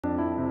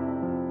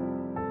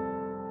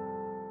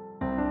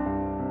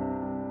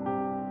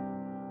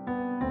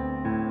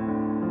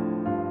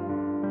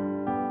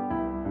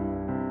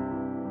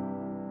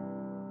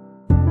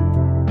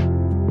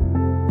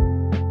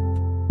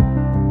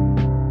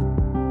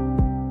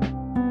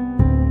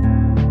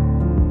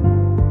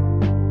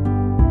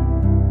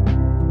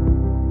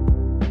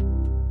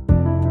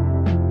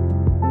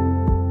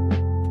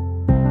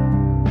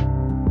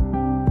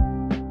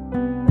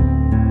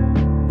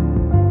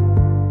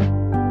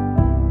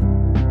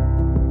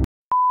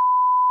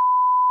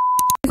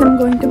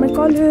going to my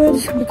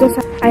college because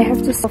I have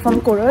to perform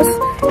chorus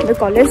in the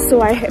college. So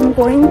I am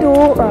going to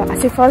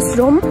Asifa's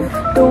room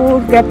to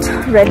get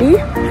ready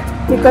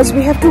because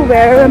we have to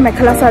wear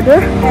mekhela sadar,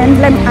 and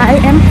then I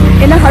am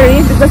in a hurry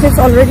because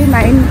it's already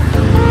 9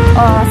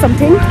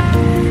 something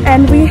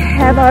and we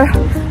have our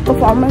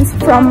performance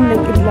from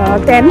like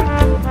 10.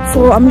 So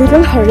I'm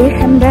little hurry,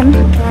 and then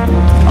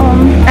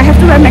I have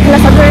to wear mekhela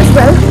sadar as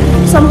well.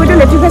 So I'm going to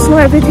let you guys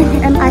know everything,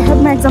 and I have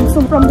my exam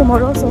soon from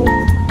tomorrow. So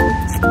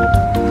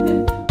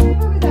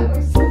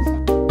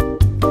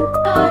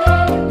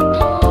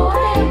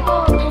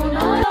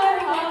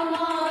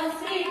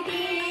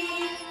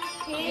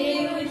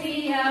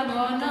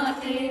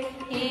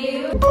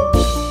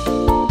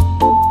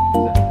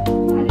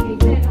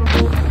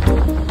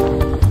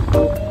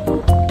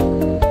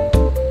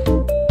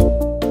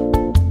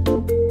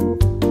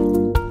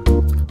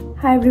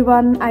hi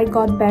everyone, I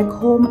got back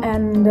home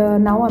and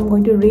now I'm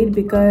going to read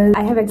because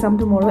I have exam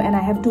tomorrow and I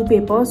have 2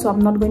 papers, so I'm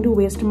not going to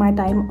waste my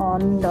time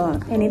on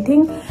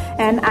anything.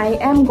 And I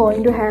am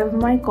going to have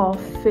my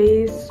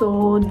coffee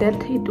so that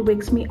it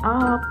wakes me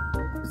up.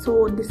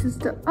 So this is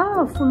the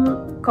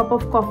full cup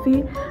of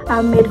coffee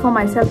I made for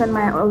myself, and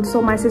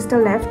my sister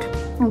left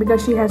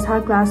because she has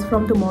her class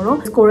from tomorrow.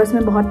 This chorus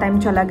mein bahut time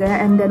chala gaya,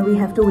 and then we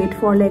have to wait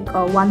for like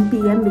 1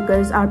 PM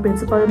because our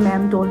principal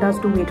ma'am told us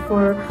to wait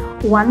for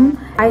 1.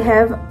 I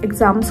have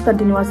exams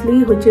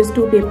continuously, which is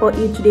 2 papers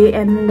each day,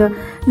 and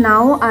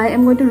now I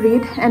am going to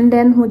read, and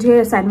then मुझे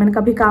assignment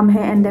का भी काम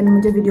है, and then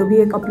मुझे video भी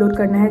एक upload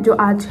करना है जो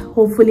आज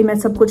hopefully मैं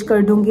सब कुछ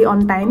कर दूँगी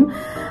on time.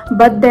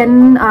 But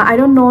then I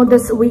don't know,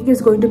 this week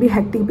is going to be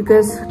hectic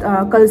because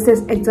कल से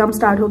exam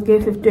start होके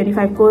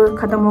 25 को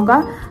ख़त्म होगा,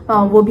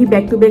 वो भी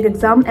back to back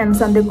exam, and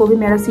Sunday को भी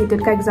मेरा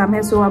C.Ed का exam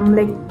है. So I'm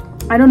like,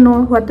 I don't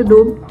know what to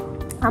do.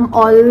 I'm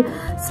all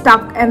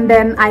stuck, and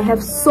then I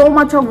have so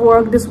much of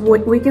work. This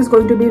week is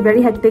going to be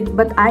very hectic,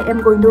 but I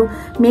am going to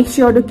make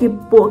sure to keep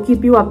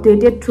you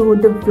updated through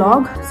the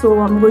vlog. So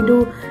I'm going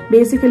to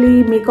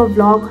basically make a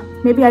vlog,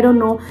 maybe I don't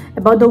know,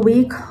 about the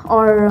week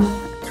or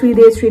 3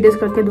 days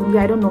करके दूंगी,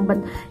 I don't know. But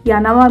yeah,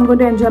 now I'm going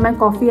to enjoy my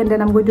coffee and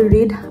then I'm going to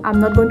read. I'm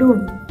not going to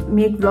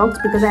make vlogs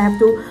because I have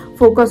to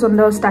focus on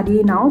the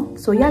study now.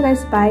 So yeah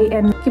guys, bye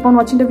and keep on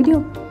watching the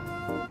video.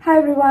 Hi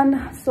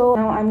everyone, so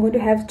now I'm going to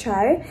have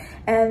chai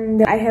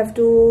and I have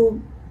to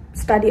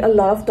study a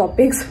lot of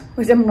topics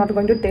which I'm not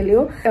going to tell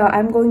you.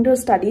 I'm going to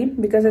study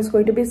because it's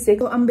going to be sick.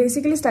 So I'm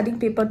basically studying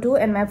paper 2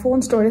 and my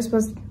phone storage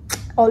was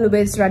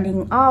always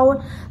running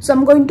out. So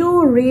I'm going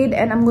to read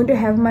and I'm going to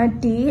have my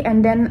tea,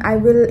 and then I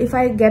will, if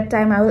I get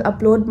time, I will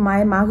upload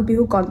my Magh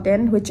Bihu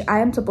content, which I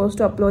am supposed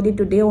to upload it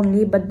today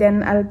only, but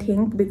then I'll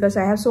think because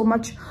I have so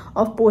much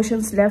of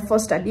portions left for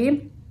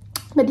study.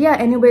 But yeah,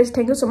 anyways,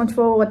 thank you so much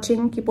for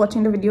watching. Keep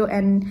watching the video,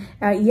 and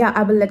yeah,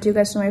 I will let you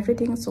guys know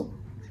everything. So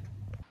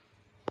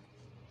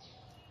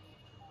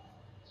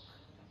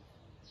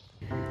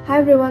hi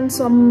everyone,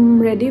 so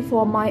I'm ready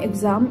for my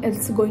exam.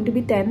 It's going to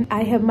be 10.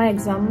 I have my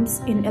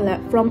exams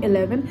from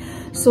 11,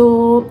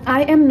 so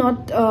I am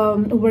not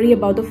worried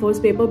about the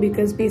first paper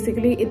because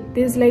basically it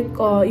is like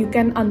you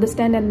can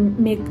understand and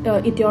make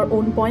it your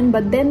own point.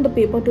 But then the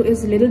paper 2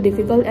 is a little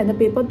difficult, and the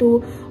paper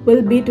 2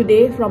 will be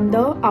today from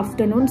the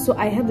afternoon, so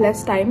I have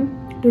less time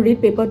to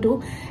read paper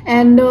 2.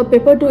 And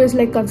paper 2 is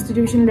like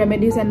constitution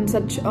remedies and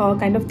such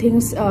kind of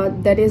things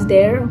that is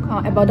there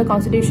about the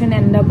constitution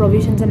and the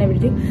provisions and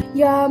everything.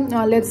 Yeah,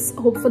 let's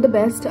hope for the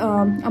best.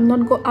 I'm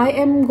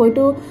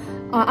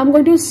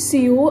going to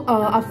see you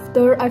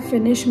after I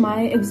finish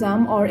my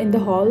exam or in the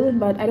hall,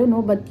 but I don't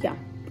know. But yeah,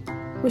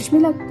 wish me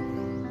luck.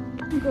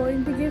 I'm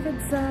going to give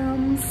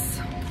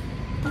exams.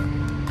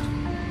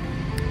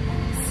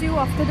 See you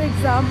after the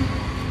exam.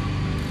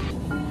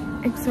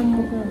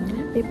 Exam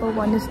paper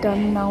 1 is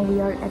done. Now we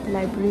are at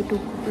library to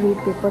read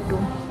paper 2.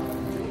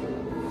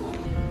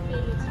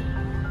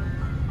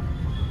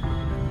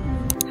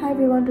 Hi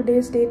everyone, today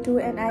is day 2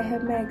 and I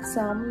have my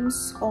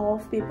exams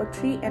of paper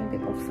 3 and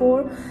paper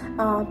 4.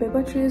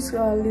 Paper 3 is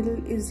a little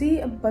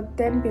easy, but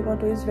then paper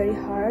 2 is very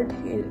hard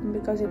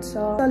because it's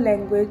a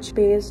language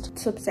based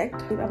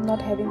subject. I'm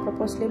not having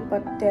proper sleep,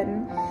 but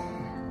then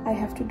I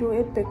have to do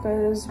it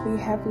because we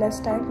have less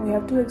time. We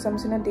have 2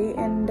 exams in a day,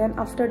 and then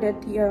after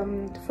that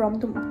from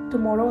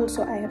tomorrow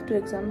also I have 2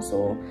 exams.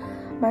 So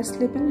my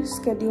sleeping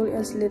schedule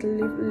is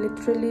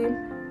literally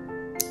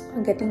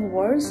getting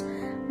worse,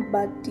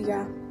 but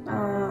yeah,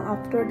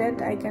 after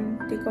that I can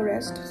take a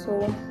rest.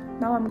 So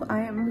now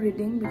I am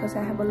reading because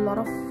I have a lot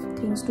of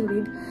things to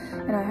read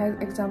and I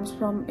have exams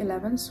from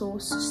 11. So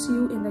see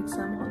you in the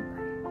exam hall.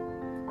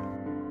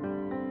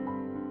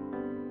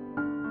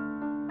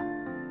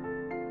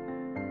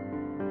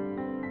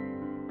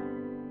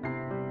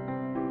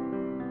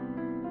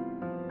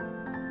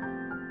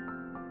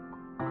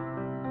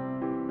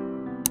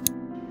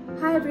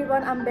 Hi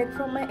everyone, I'm back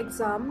from my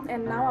exam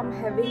and now I'm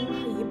having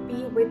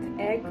yippee with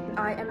egg.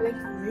 I am like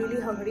really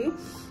hungry,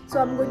 so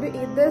I'm going to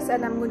eat this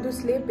and I'm going to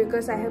sleep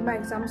because I have my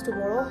exams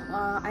tomorrow.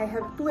 I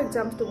have 2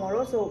 exams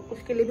tomorrow, so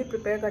uske liye bhi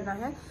prepare karna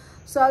hai.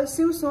 So I'll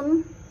see you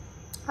soon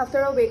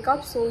after I wake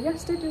up. So yeah,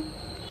 stay tuned.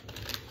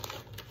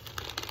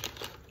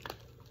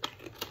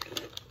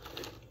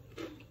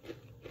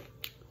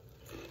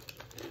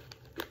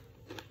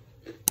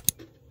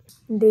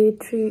 Day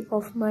 3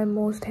 of my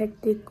most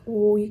hectic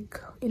week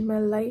in my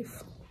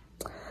life.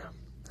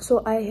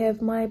 So I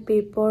have my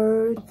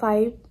paper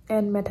 5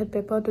 and method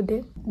paper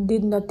today.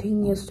 Did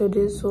nothing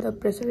yesterday, so the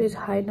pressure is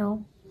high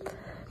now.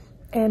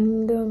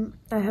 And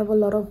I have a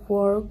lot of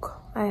work.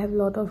 I have a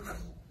lot of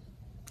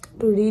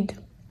to read.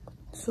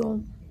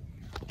 So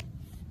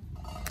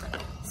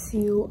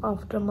see you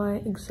after my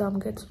exam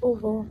gets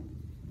over.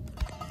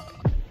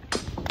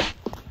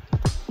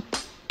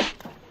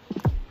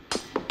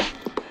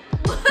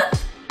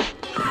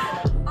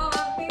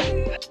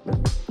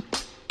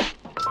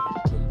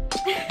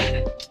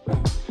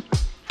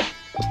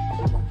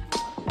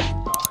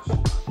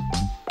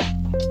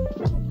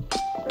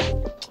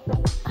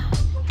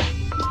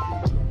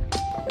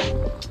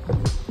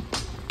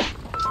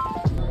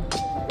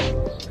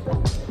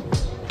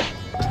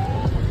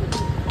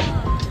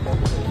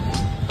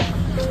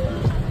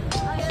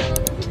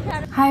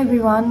 Hi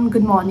everyone,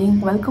 good morning,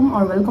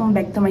 welcome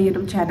back to my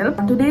YouTube channel.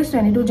 Today is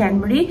 22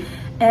 January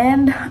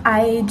and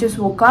I just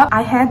woke up.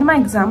 I had my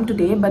exam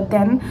today, but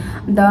then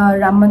the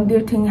Ram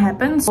Mandir thing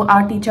happened, so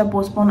our teacher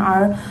postponed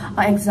our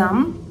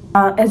exam.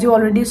 As you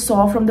already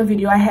saw from the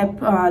video I have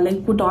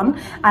put on,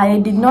 I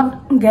did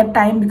not get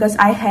time because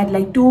I had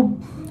like 2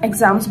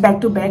 exams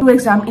back to back, 2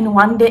 exams in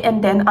one day,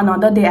 and then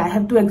another day I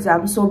have 2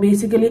 exams. So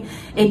basically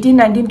 18,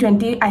 19,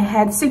 20 I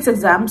had 6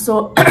 exams.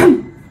 So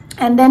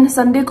and then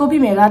Sunday ko bhi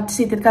mera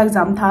CTET ka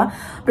exam tha.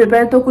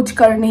 Prepare to kuch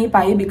kar nahi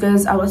pai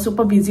because I was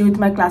super busy with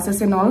my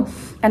classes and all.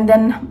 And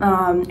then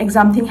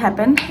exam thing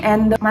happened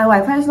and my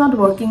Wi-Fi is not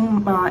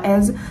working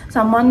as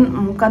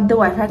someone cut the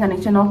Wi-Fi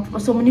connection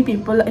of so many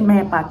people in my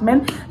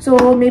apartment.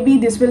 So maybe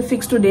this will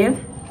fix today,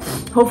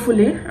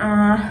 hopefully.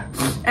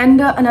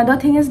 And another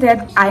thing is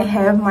that I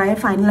have my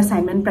final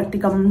assignment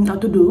practicum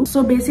to do.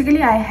 So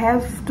basically I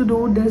have to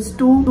do this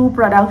two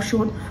product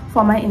shoot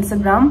for my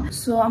Instagram.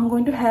 So I'm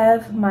going to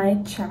have my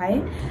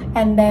chai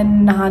and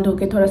then naha dho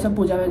ke thoda sa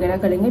puja वगैरह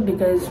करेंगे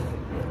because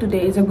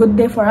today is a good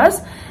day for us.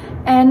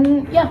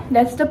 And yeah,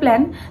 that's the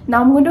plan.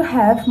 Now I'm going to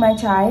have my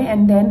chai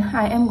and then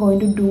I am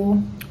going to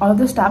do all of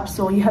the stuff.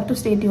 So you have to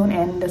stay tuned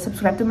and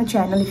subscribe to my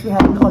channel if you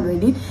haven't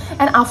already.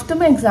 And after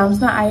my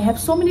exams now I have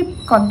so many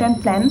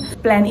content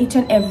plan each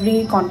and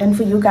every content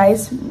for you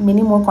guys.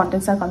 Many more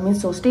contents are coming,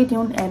 so stay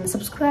tuned and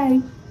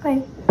subscribe.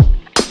 Bye.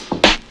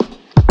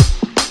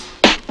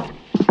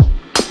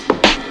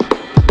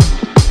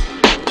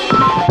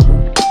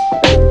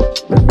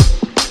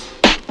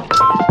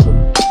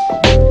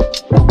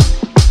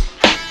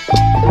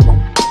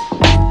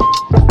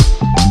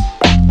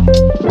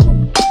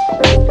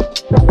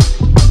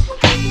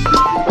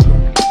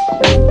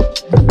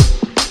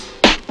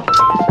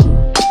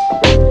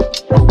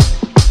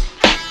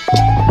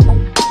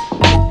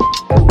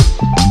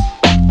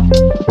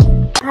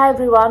 Hi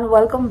everyone,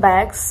 welcome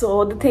back.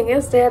 So the thing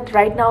is that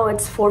right now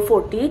it's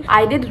 4:40.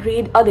 I did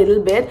read a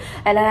little bit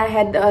and then I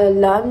had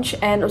lunch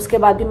and उसके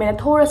बाद भी मैंने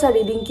थोड़ा सा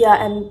reading किया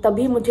and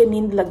तभी मुझे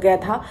नींद लग गया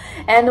था.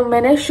 And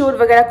मैंने शूट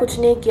वगैरह कुछ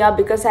नहीं किया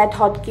because I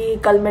thought कि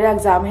कल मेरा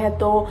एग्जाम है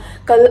तो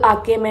कल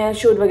आके मैं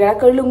शूट वगैरह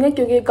कर लूँगी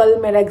क्योंकि कल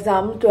मेरा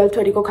एग्जाम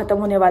 12:30 को ख़त्म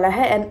होने वाला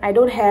है and I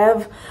don't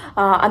have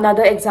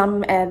another exam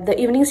at the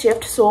evening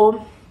shift. So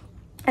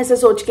ऐसे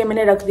सोच के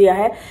मैंने रख दिया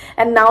है.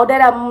 And now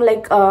that I'm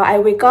like I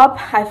wake up,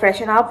 I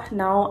freshen up.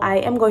 Now I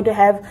am going to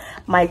have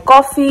my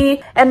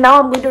coffee and now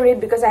I'm going to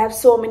read because I have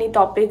so many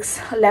topics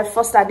left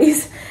for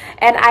studies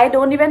and I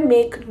don't even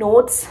make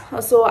notes.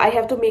 So I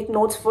have to make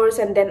notes first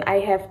and then I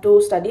have to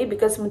study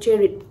because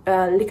मुझे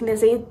लिखने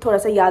से ही थोड़ा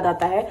सा याद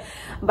आता है.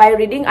 By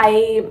reading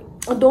I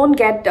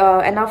don't get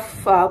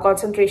enough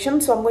concentration,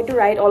 so I'm going to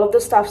write all of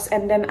the stuffs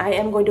and then I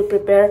am going to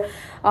prepare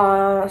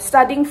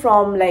studying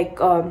from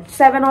like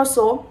 7 or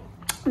so.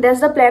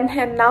 That's the plan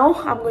and now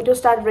I'm going to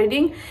start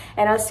reading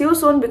and I'll see you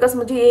soon because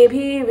मुझे ये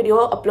भी video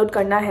upload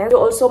करना है.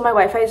 Also my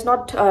Wi-Fi is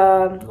not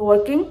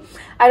working.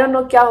 I don't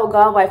know क्या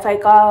होगा, Wi-Fi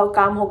का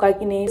काम होगा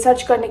कि नहीं.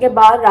 सर्च करने के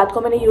बाद रात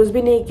को मैंने यूज़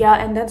भी नहीं किया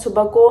and then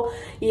सुबह को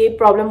ये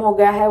प्रॉब्लम हो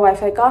गया है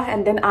Wi-Fi का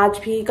and then आज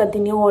भी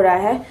कंटिन्यू हो रहा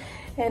है.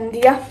 And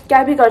yeah,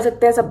 क्या भी कर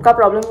सकते हैं, सबका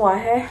प्रॉब्लम हुआ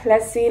है.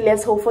 Let's see,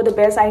 let's hope for the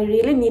best. I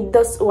really need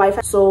this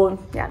Wi-Fi. So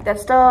yeah,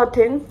 that's the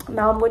thing.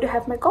 Now I'm going to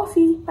have my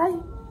coffee. Bye.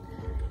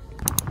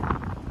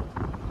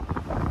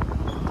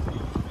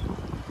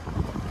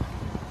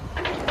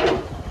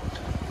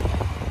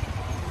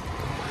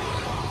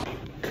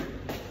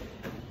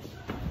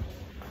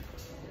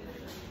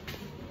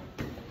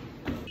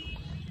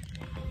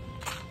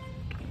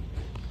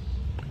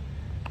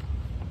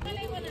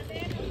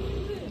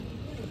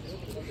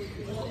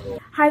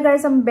 Hi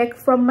guys, I'm back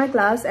from my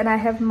class and I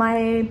have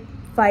my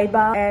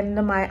Viva and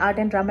my art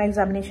and drama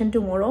examination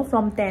tomorrow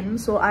from 10.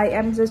 So I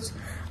am just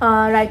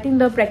writing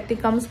the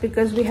practicums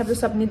because we have to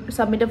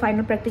submit a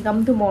final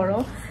practicum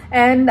tomorrow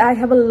and I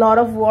have a lot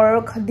of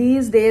work.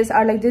 These days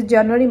are like this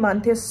January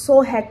month is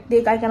so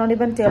hectic, I cannot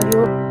even tell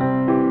you.